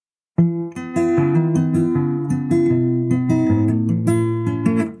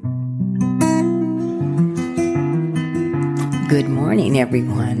morning,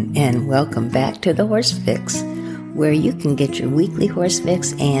 everyone, and welcome back to the Horse Fix, where you can get your weekly horse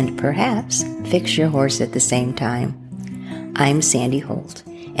fix and perhaps fix your horse at the same time. I'm Sandy Holt,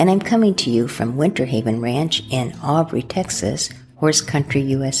 and I'm coming to you from Winter Haven Ranch in Aubrey, Texas, Horse Country,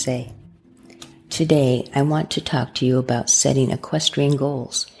 USA. Today, I want to talk to you about setting equestrian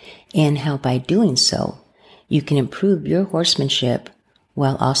goals and how by doing so, you can improve your horsemanship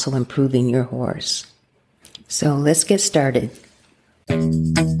while also improving your horse. So let's get started. I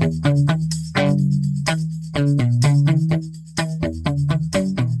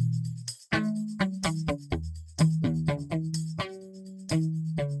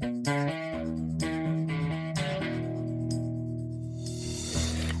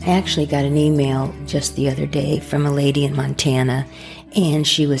actually got an email just the other day from a lady in Montana, and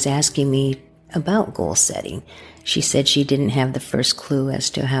she was asking me about goal setting. She said she didn't have the first clue as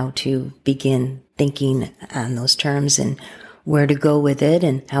to how to begin thinking on those terms and where to go with it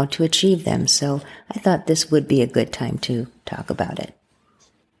and how to achieve them. So I thought this would be a good time to talk about it.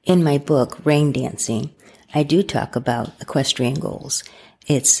 In my book, Rain Dancing, I do talk about equestrian goals.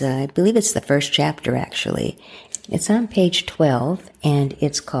 I believe it's the first chapter, actually. It's on page 12, and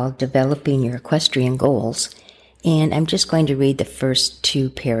it's called Developing Your Equestrian Goals. And I'm just going to read the first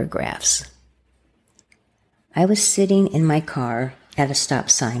two paragraphs. I was sitting in my car at a stop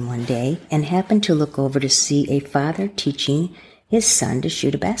sign one day and happened to look over to see a father teaching his son to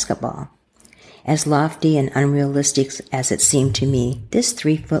shoot a basketball. As lofty and unrealistic as it seemed to me, this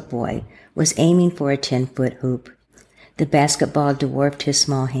 3-foot boy was aiming for a 10-foot hoop. The basketball dwarfed his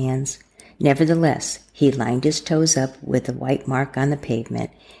small hands. Nevertheless, he lined his toes up with a white mark on the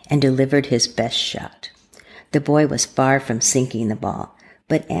pavement and delivered his best shot. The boy was far from sinking the ball,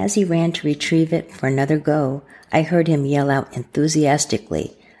 but as he ran to retrieve it for another go, I heard him yell out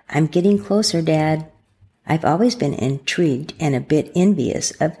enthusiastically, "I'm getting closer, Dad." I've always been intrigued and a bit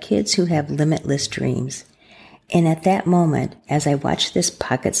envious of kids who have limitless dreams. And at that moment, as I watched this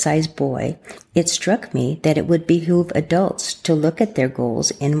pocket-sized boy, it struck me that it would behoove adults to look at their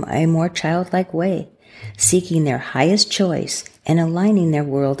goals in a more childlike way, seeking their highest choice and aligning their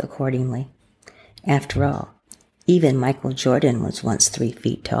world accordingly. After all, even Michael Jordan was once 3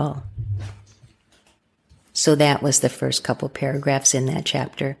 feet tall. So that was the first couple paragraphs in that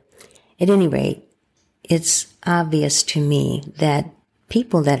chapter. At any rate, it's obvious to me that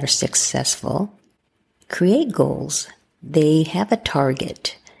people that are successful create goals. They have a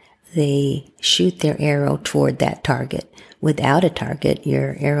target. They shoot their arrow toward that target. Without a target,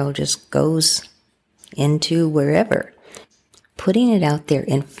 your arrow just goes into wherever. Putting it out there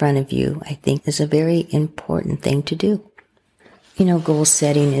in front of you, I think, is a very important thing to do. Goal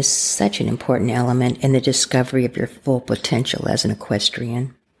setting is such an important element in the discovery of your full potential as an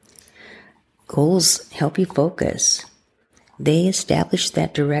equestrian. Goals help you focus. They establish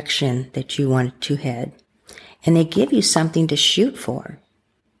that direction that you want to head, and they give you something to shoot for.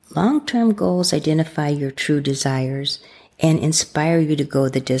 Long-term goals identify your true desires and inspire you to go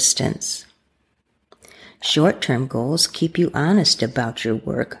the distance. Short-term goals keep you honest about your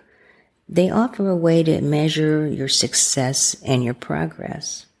work. They offer a way to measure your success and your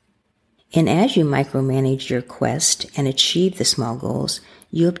progress. And as you micromanage your quest and achieve the small goals,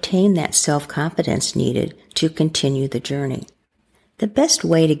 you obtain that self-confidence needed to continue the journey. The best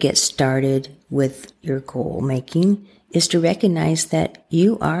way to get started with your goal making is to recognize that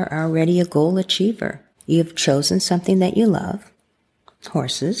you are already a goal achiever. You have chosen something that you love,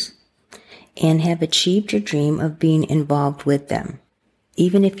 horses, and have achieved your dream of being involved with them.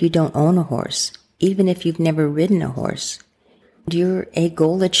 Even if you don't own a horse, even if you've never ridden a horse, you're a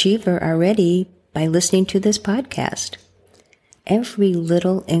goal achiever already by listening to this podcast. Every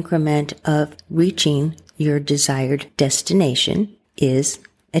little increment of reaching your desired destination is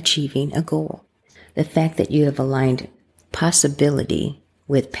achieving a goal. The fact that you have aligned possibility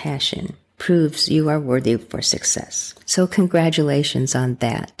with passion proves you are worthy for success. So congratulations on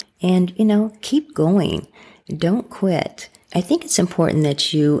that. And, keep going. Don't quit. I think it's important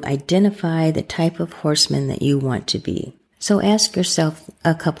that you identify the type of horseman that you want to be. So ask yourself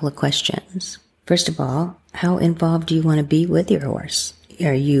a couple of questions. First of all, how involved do you want to be with your horse?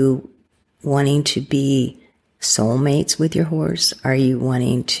 Are you wanting to be soulmates with your horse? Are you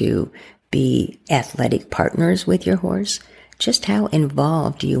wanting to be athletic partners with your horse? Just how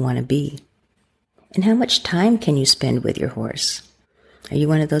involved do you want to be? And how much time can you spend with your horse? Are you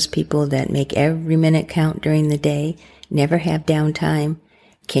one of those people that make every minute count during the day, never have downtime?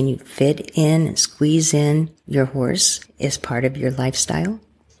 Can you fit in and squeeze in your horse as part of your lifestyle?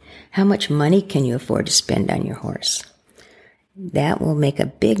 How much money can you afford to spend on your horse? That will make a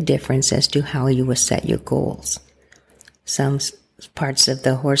big difference as to how you will set your goals. Some parts of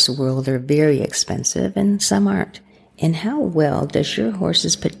the horse world are very expensive and some aren't. And how well does your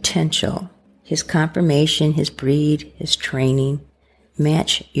horse's potential, his conformation, his breed, his training,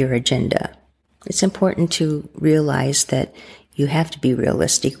 match your agenda? It's important to realize that you have to be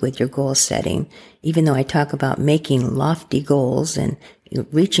realistic with your goal setting. Even though I talk about making lofty goals and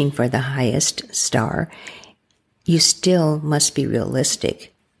reaching for the highest star, you still must be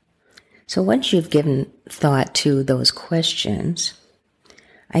realistic. So once you've given thought to those questions,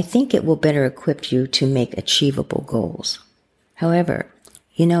 I think it will better equip you to make achievable goals. However,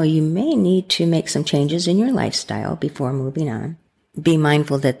 you may need to make some changes in your lifestyle before moving on. Be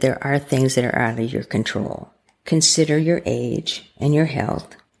mindful that there are things that are out of your control. Consider your age and your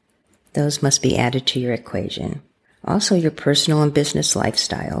health. Those must be added to your equation. Also, your personal and business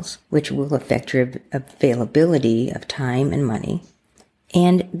lifestyles, which will affect your availability of time and money.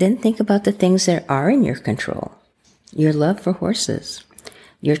 And then think about the things that are in your control. Your love for horses,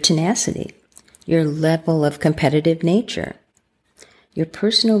 your tenacity, your level of competitive nature, your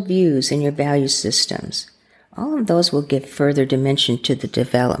personal views and your value systems. All of those will give further dimension to the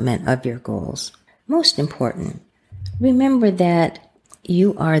development of your goals. Most important, remember that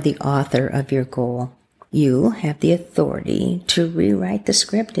you are the author of your goal. You have the authority to rewrite the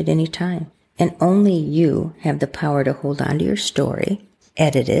script at any time, and only you have the power to hold on to your story,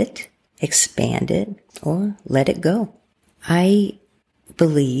 edit it, expand it, or let it go. I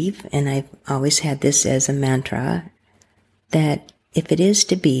believe, and I've always had this as a mantra, that if it is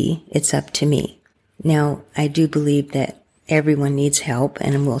to be, it's up to me. Now, I do believe that everyone needs help,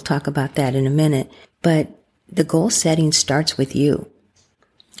 and we'll talk about that in a minute, but the goal setting starts with you.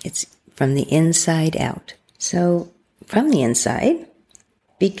 It's from the inside out. So, from the inside,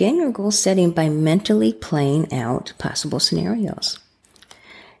 begin your goal setting by mentally playing out possible scenarios.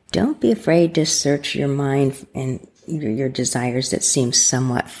 Don't be afraid to search your mind and your desires that seem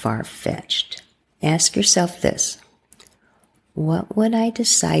somewhat far-fetched. Ask yourself this: what would I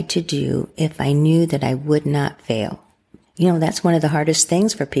decide to do if I knew that I would not fail? That's one of the hardest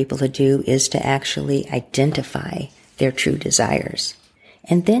things for people to do, is to actually identify their true desires.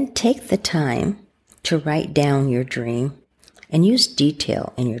 And then take the time to write down your dream and use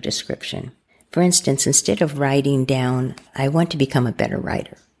detail in your description. For instance, instead of writing down, I want to become a better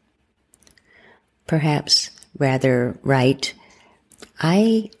rider, perhaps rather write,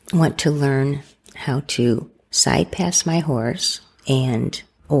 I want to learn how to side pass my horse,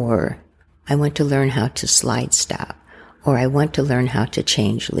 or I want to learn how to slide stop, or I want to learn how to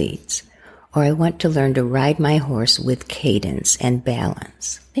change leads, or I want to learn to ride my horse with cadence and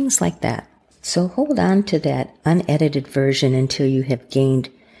balance, things like that. So hold on to that unedited version until you have gained,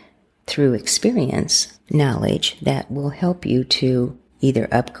 through experience, knowledge that will help you to either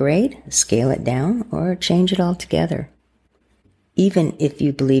upgrade, scale it down, or change it altogether. Even if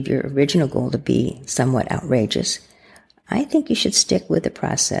you believe your original goal to be somewhat outrageous, I think you should stick with the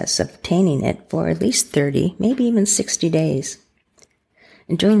process of attaining it for at least 30, maybe even 60 days.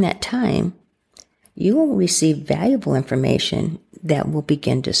 And during that time, you will receive valuable information that will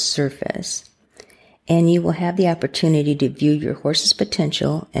begin to surface, and you will have the opportunity to view your horse's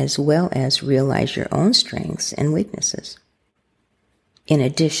potential as well as realize your own strengths and weaknesses. In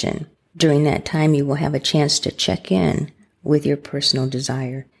addition, during that time, you will have a chance to check in with your personal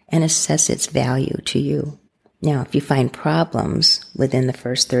desire and assess its value to you. Now, if you find problems within the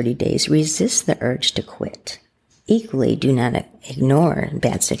first 30 days, resist the urge to quit. Equally, do not ignore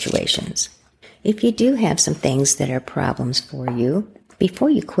bad situations. If you do have some things that are problems for you,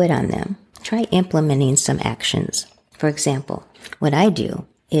 before you quit on them, try implementing some actions. For example, what I do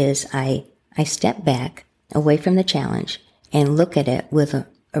is I step back away from the challenge and look at it with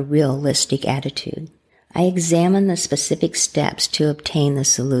a realistic attitude. I examine the specific steps to obtain the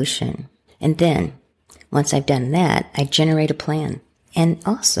solution. And then, once I've done that, I generate a plan. And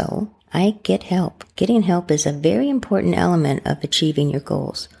also, I get help. Getting help is a very important element of achieving your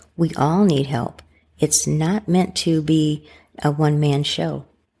goals. We all need help. It's not meant to be a one-man show.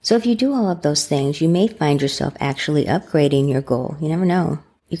 So if you do all of those things, you may find yourself actually upgrading your goal. You never know.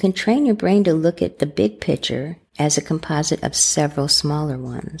 You can train your brain to look at the big picture as a composite of several smaller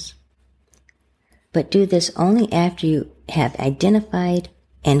ones. But do this only after you have identified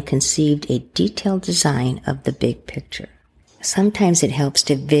and conceived a detailed design of the big picture. Sometimes it helps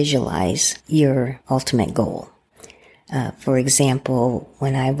to visualize your ultimate goal. For example,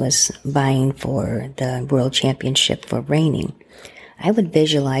 when I was vying for the World Championship for reining, I would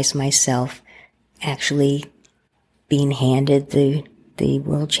visualize myself actually being handed the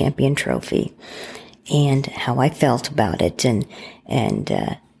World Champion trophy and how I felt about it,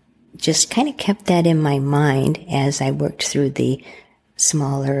 and just kind of kept that in my mind as I worked through the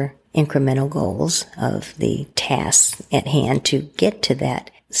smaller incremental goals of the tasks at hand to get to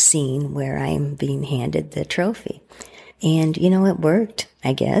that scene where I'm being handed the trophy. And, it worked,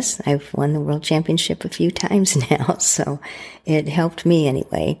 I guess. I've won the world championship a few times now, so it helped me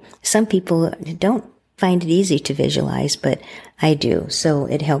anyway. Some people don't find it easy to visualize, but I do, so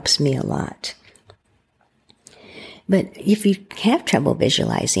it helps me a lot. But if you have trouble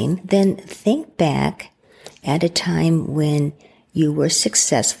visualizing, then think back at a time when you were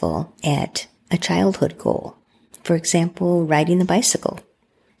successful at a childhood goal. For example, riding the bicycle.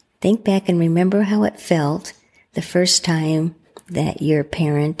 Think back and remember how it felt the first time that your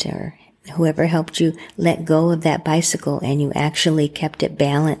parent or whoever helped you let go of that bicycle and you actually kept it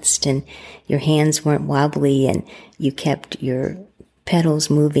balanced and your hands weren't wobbly and you kept your pedals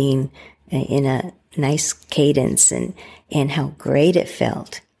moving in a nice cadence and how great it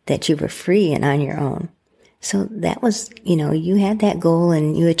felt that you were free and on your own. So that was, you had that goal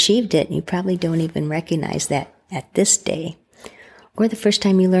and you achieved it. And you probably don't even recognize that at this day. Or the first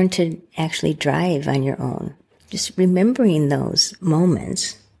time you learned to actually drive on your own. Just remembering those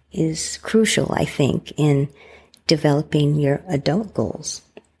moments is crucial, I think, in developing your adult goals.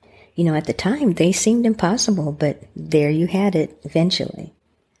 At the time, they seemed impossible, but there you had it eventually.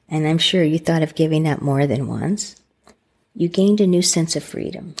 And I'm sure you thought of giving up more than once. You gained a new sense of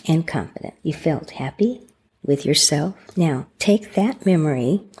freedom and confidence. You felt happy with yourself. Now, take that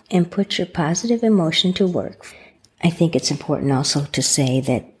memory and put your positive emotion to work. I think it's important also to say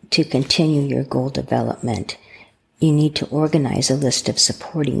that to continue your goal development, you need to organize a list of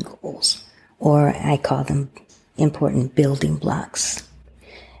supporting goals, or I call them important building blocks.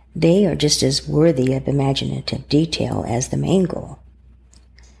 They are just as worthy of imaginative detail as the main goal.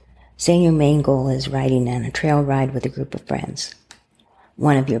 Say your main goal is riding on a trail ride with a group of friends.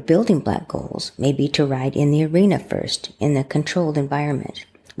 One of your building block goals may be to ride in the arena first, in a controlled environment,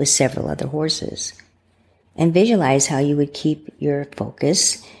 with several other horses. And visualize how you would keep your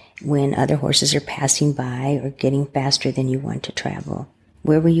focus when other horses are passing by or getting faster than you want to travel.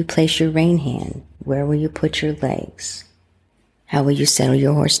 Where will you place your rein hand? Where will you put your legs? How will you settle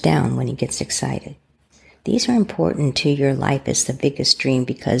your horse down when he gets excited? These are important to your life as the biggest dream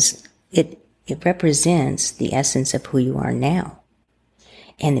because it represents the essence of who you are now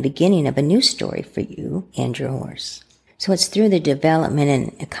and the beginning of a new story for you and your horse. So it's through the development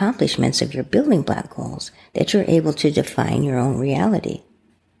and accomplishments of your building block goals that you're able to define your own reality.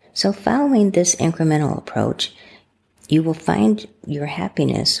 So following this incremental approach, you will find your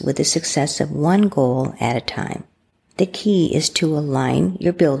happiness with the success of one goal at a time. The key is to align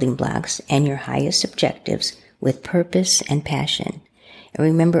your building blocks and your highest objectives with purpose and passion. And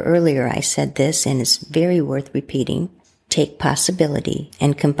remember earlier I said this, and it's very worth repeating. Take possibility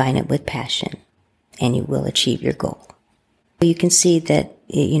and combine it with passion, and you will achieve your goal. You can see that,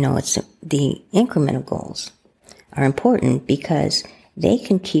 it's the incremental goals are important because they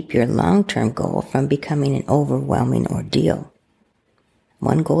can keep your long-term goal from becoming an overwhelming ordeal.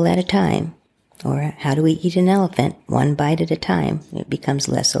 One goal at a time, or how do we eat an elephant? One bite at a time, it becomes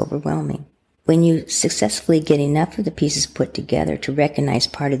less overwhelming. When you successfully get enough of the pieces put together to recognize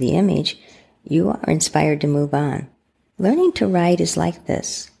part of the image, you are inspired to move on. Learning to ride is like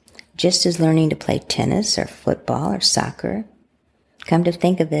this, just as learning to play tennis or football or soccer. Come to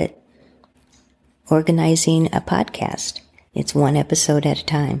think of it, organizing a podcast. It's one episode at a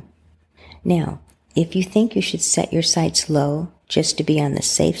time. Now, if you think you should set your sights low just to be on the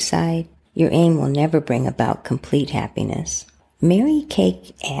safe side, your aim will never bring about complete happiness. Mary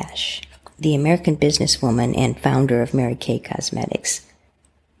Kay Ash, the American businesswoman and founder of Mary Kay Cosmetics,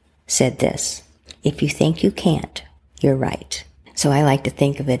 said this, "If you think you can't, you're right." So I like to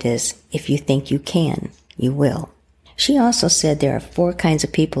think of it as, if you think you can, you will. She also said there are 4 kinds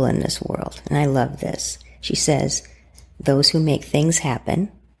of people in this world, and I love this. She says, those who make things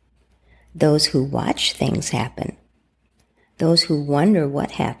happen, those who watch things happen, those who wonder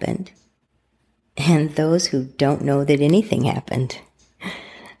what happened, and those who don't know that anything happened.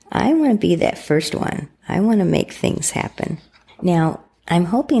 I want to be that first one. I want to make things happen. Now, I'm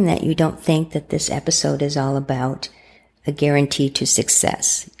hoping that you don't think that this episode is all about a guarantee to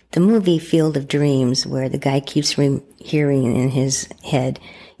success. The movie Field of Dreams, where the guy keeps hearing in his head,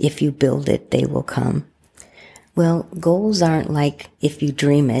 if you build it, they will come. Well, goals aren't like if you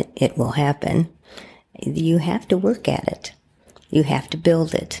dream it, it will happen. You have to work at it. You have to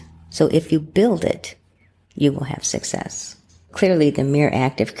build it. So if you build it, you will have success. Clearly, the mere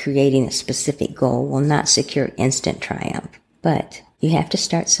act of creating a specific goal will not secure instant triumph. But you have to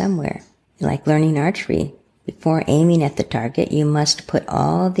start somewhere. Like learning archery, Before aiming at the target, you must put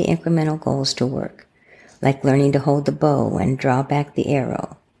all the incremental goals to work, like learning to hold the bow and draw back the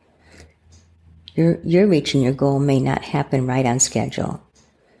arrow. Your reaching your goal may not happen right on schedule,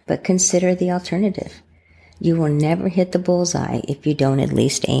 but consider the alternative. You will never hit the bullseye if you don't at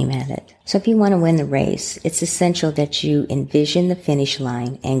least aim at it. So if you want to win the race, it's essential that you envision the finish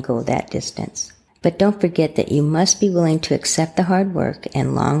line and go that distance. But don't forget that you must be willing to accept the hard work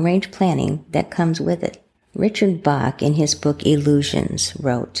and long-range planning that comes with it. Richard Bach, in his book Illusions,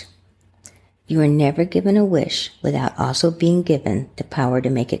 wrote, "You are never given a wish without also being given the power to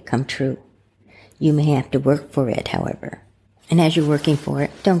make it come true. You may have to work for it, however. And as you're working for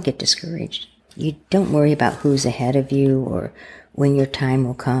it, don't get discouraged. You don't worry about who's ahead of you or when your time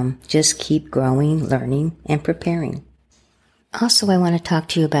will come. Just keep growing, learning, and preparing." Also, I want to talk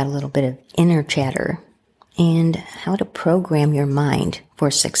to you about a little bit of inner chatter and how to program your mind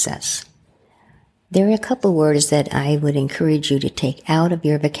for success. There are a couple words that I would encourage you to take out of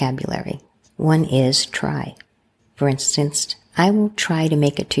your vocabulary. One is try. For instance, I will try to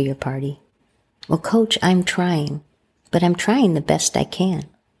make it to your party. Well, Coach, I'm trying, but I'm trying the best I can.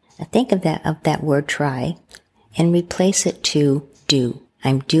 Now think of that word try and replace it to do.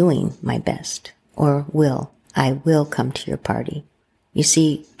 I'm doing my best. Or will. I will come to your party. You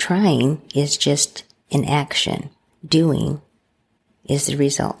see, trying is just an action. Doing is the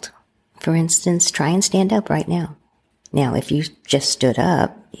result. For instance, try and stand up right now. Now, if you just stood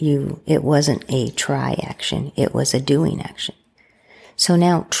up, it wasn't a try action. It was a doing action. So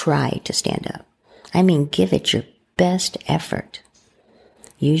now try to stand up. I mean, give it your best effort.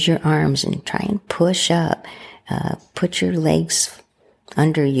 Use your arms and try and push up. Put your legs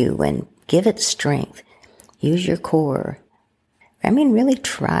under you and give it strength. Use your core. I mean, really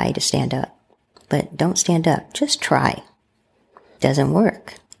try to stand up. But don't stand up. Just try. Doesn't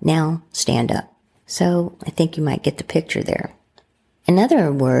work. Now stand up. So I think you might get the picture there.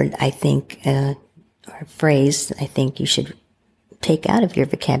 Another word I think, or phrase I think you should take out of your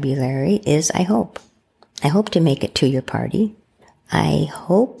vocabulary is I hope. I hope to make it to your party. I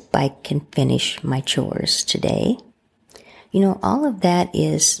hope I can finish my chores today. You know, all of that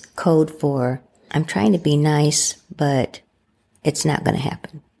is code for I'm trying to be nice, but it's not going to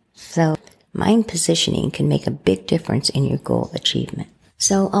happen. So mind positioning can make a big difference in your goal achievement.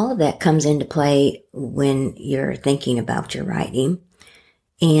 So all of that comes into play when you're thinking about your writing.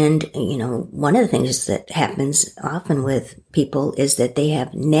 And, you know, one of the things that happens often with people is that they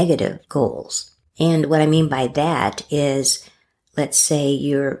have negative goals. And what I mean by that is, let's say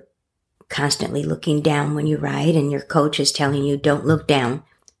you're constantly looking down when you write and your coach is telling you, don't look down.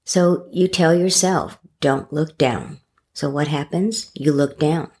 So you tell yourself, don't look down. So what happens? You look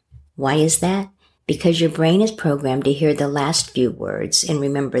down. Why is that? Because your brain is programmed to hear the last few words and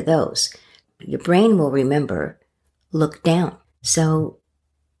remember those. Your brain will remember, look down. So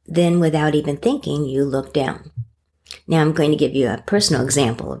then without even thinking, you look down. Now I'm going to give you a personal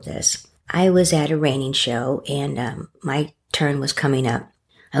example of this. I was at a reining show and my turn was coming up.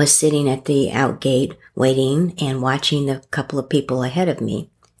 I was sitting at the out gate waiting and watching the couple of people ahead of me.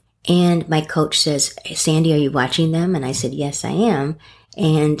 And my coach says, Sandy, are you watching them? And I said, yes, I am.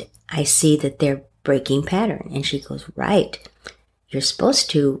 And I see that they're breaking pattern. And she goes, right. You're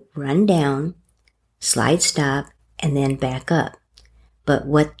supposed to run down, slide stop, and then back up. But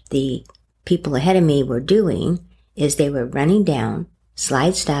what the people ahead of me were doing is they were running down,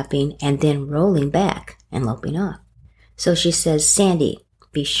 slide stopping, and then rolling back and loping off. So she says, Sandy,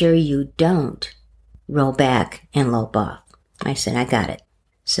 be sure you don't roll back and lope off. I said, I got it.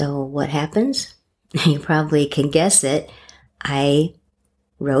 So what happens? You probably can guess it. I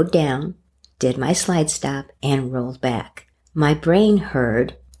rode down, did my slide stop, and rolled back. My brain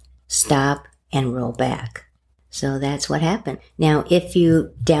heard stop and roll back. So that's what happened. Now, if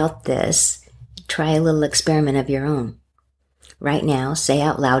you doubt this, try a little experiment of your own. Right now, say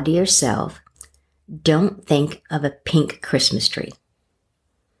out loud to yourself, don't think of a pink Christmas tree.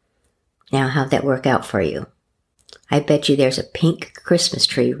 Now, how'd that work out for you? I bet you there's a pink Christmas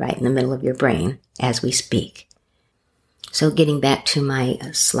tree right in the middle of your brain as we speak. So getting back to my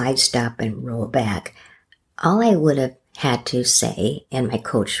slide stop and roll back, all I would have had to say, and my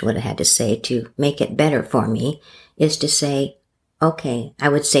coach would have had to say to make it better for me, is to say, okay, I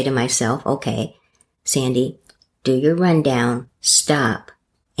would say to myself, okay, Sandy, do your rundown, stop,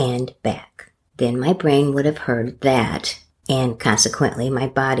 and back. Then my brain would have heard that, and consequently my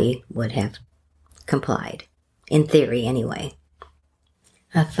body would have complied. In theory, anyway.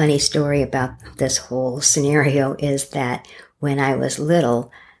 A funny story about this whole scenario is that when I was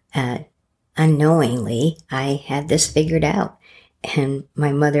little, unknowingly, I had this figured out. and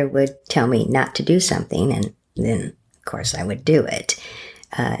my mother would tell me not to do something, and then, of course, I would do it.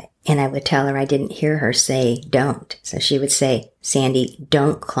 And I would tell her I didn't hear her say, don't. So she would say, Sandy,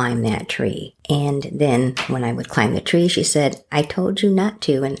 don't climb that tree. And then when I would climb the tree, she said, I told you not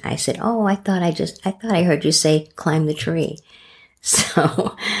to. And I said, oh, I thought I heard you say, climb the tree.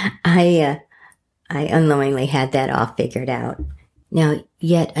 So I unknowingly had that all figured out. Now,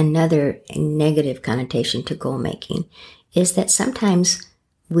 yet another negative connotation to goal making is that sometimes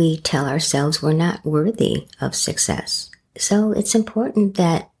we tell ourselves we're not worthy of success. So it's important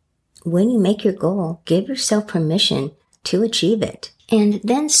that when you make your goal, give yourself permission to achieve it. And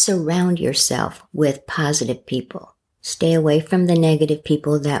then surround yourself with positive people. Stay away from the negative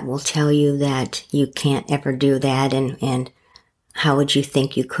people that will tell you that you can't ever do that and how would you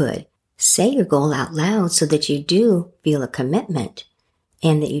think you could. Say your goal out loud so that you do feel a commitment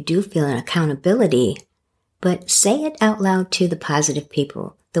and that you do feel an accountability. But say it out loud to the positive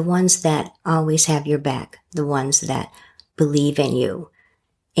people, the ones that always have your back, the ones that believe in you.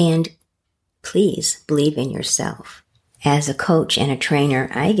 And please believe in yourself. As a coach and a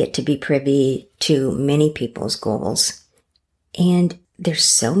trainer, I get to be privy to many people's goals. And there's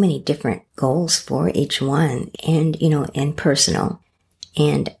so many different goals for each one and, and personal.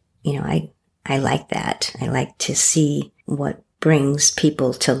 And, I like that. I like to see what brings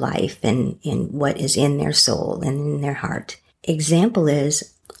people to life and what is in their soul and in their heart. Example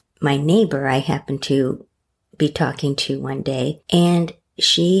is my neighbor I happened to be talking to one day, and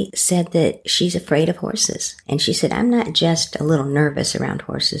she said that she's afraid of horses. And she said, I'm not just a little nervous around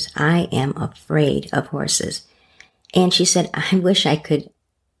horses. I am afraid of horses. And she said, I wish I could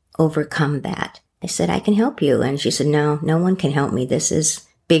overcome that. I said, I can help you. And she said, no one can help me. This is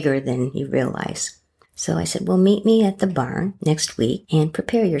bigger than you realize. So I said, well, meet me at the barn next week and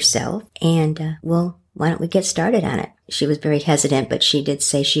prepare yourself. And why don't we get started on it? She was very hesitant, but she did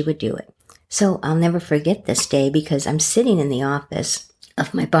say she would do it. So I'll never forget this day because I'm sitting in the office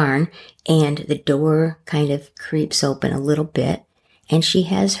of my barn and the door kind of creeps open a little bit and she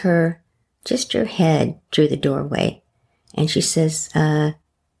has her head through the doorway and she says,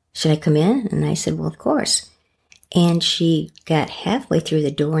 should I come in? And I said, well, of course. And she got halfway through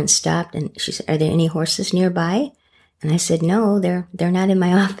the door and stopped and she said, are there any horses nearby? And I said, no, they're not in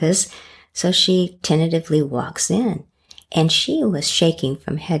my office. So she tentatively walks in and she was shaking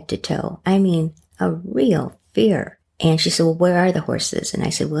from head to toe. I mean, a real fear. And she said, well, where are the horses? And I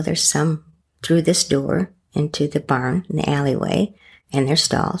said, well, there's some through this door into the barn in the alleyway, and there's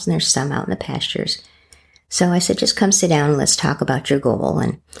stalls, and there's some out in the pastures. So I said, just come sit down and let's talk about your goal.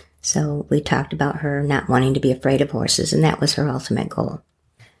 And so we talked about her not wanting to be afraid of horses, and that was her ultimate goal.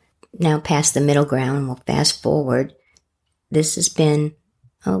 Now past the middle ground, we'll fast forward. This has been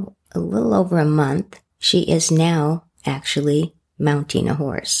a little over a month. She is now actually mounting a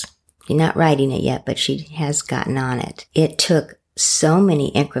horse. She's not riding it yet, but she has gotten on it. It took so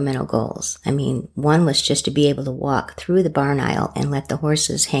many incremental goals. I mean, one was just to be able to walk through the barn aisle and let the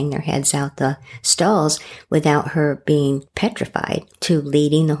horses hang their heads out the stalls without her being petrified, to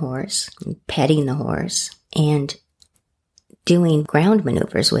leading the horse, and petting the horse, and doing ground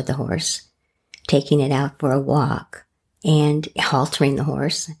maneuvers with the horse, taking it out for a walk, and haltering the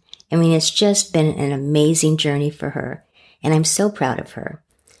horse. I mean, it's just been an amazing journey for her, and I'm so proud of her.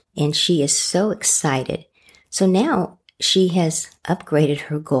 And she is so excited. So now she has upgraded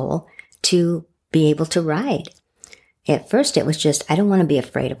her goal to be able to ride. At first it was just, I don't want to be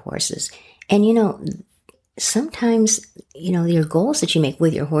afraid of horses. And sometimes, your goals that you make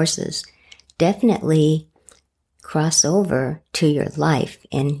with your horses definitely cross over to your life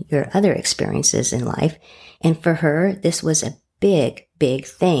and your other experiences in life. And for her, this was a big, big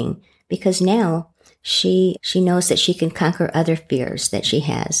thing because now she knows that she can conquer other fears that she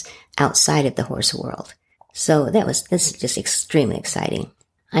has outside of the horse world. So this is just extremely exciting.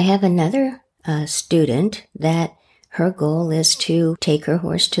 I have another student that her goal is to take her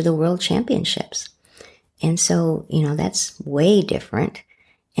horse to the world championships. And so, that's way different.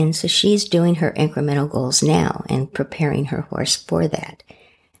 And so she's doing her incremental goals now and preparing her horse for that.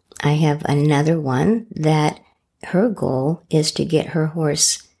 I have another one that her goal is to get her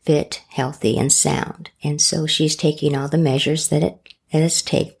horse fit, healthy, and sound. And so she's taking all the measures that it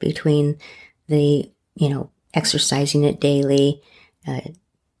takes between the, exercising it daily,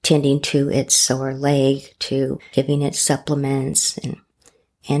 tending to its sore leg, to giving it supplements.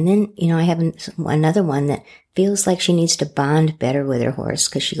 And then, I have another one that feels like she needs to bond better with her horse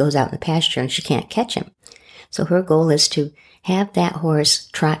because she goes out in the pasture and she can't catch him. So her goal is to have that horse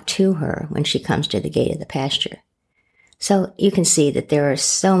trot to her when she comes to the gate of the pasture. So you can see that there are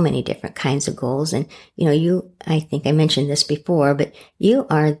so many different kinds of goals. And, I think I mentioned this before, but you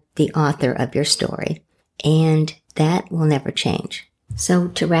are the author of your story, and that will never change. So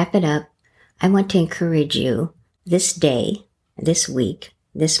to wrap it up, I want to encourage you this day, this week,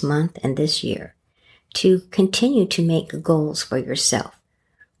 this month, and this year to continue to make goals for yourself,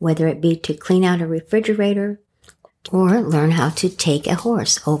 whether it be to clean out a refrigerator or learn how to take a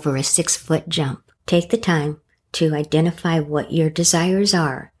horse over a 6-foot jump. Take the time to identify what your desires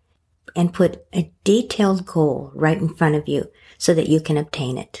are and put a detailed goal right in front of you so that you can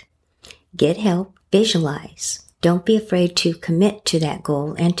obtain it. Get help, visualize. Don't be afraid to commit to that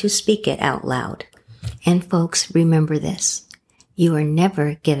goal and to speak it out loud. And folks, remember this. You are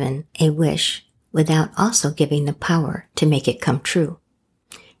never given a wish without also giving the power to make it come true.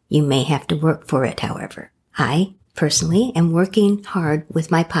 You may have to work for it, however. I personally am working hard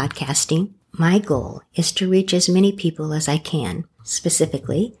with my podcasting. My goal is to reach as many people as I can.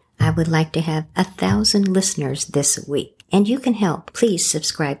 Specifically, I would like to have 1,000 listeners this week. And you can help. Please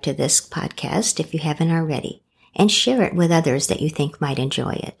subscribe to this podcast if you haven't already, and share it with others that you think might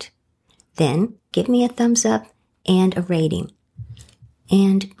enjoy it. Then give me a thumbs up and a rating.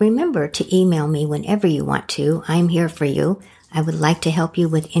 And remember to email me whenever you want to. I'm here for you. I would like to help you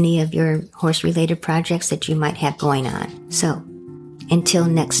with any of your horse-related projects that you might have going on. So, until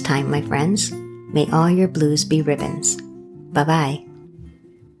next time, my friends, may all your blues be ribbons. Bye-bye.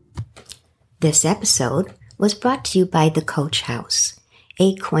 This episode was brought to you by the Coach House,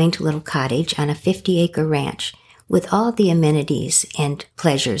 a quaint little cottage on a 50-acre ranch with all the amenities and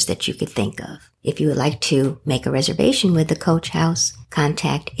pleasures that you could think of. If you would like to make a reservation with the Coach House,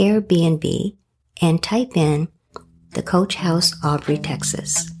 contact Airbnb and type in the Coach House, Aubrey,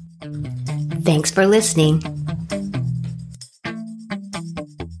 Texas. Thanks for listening.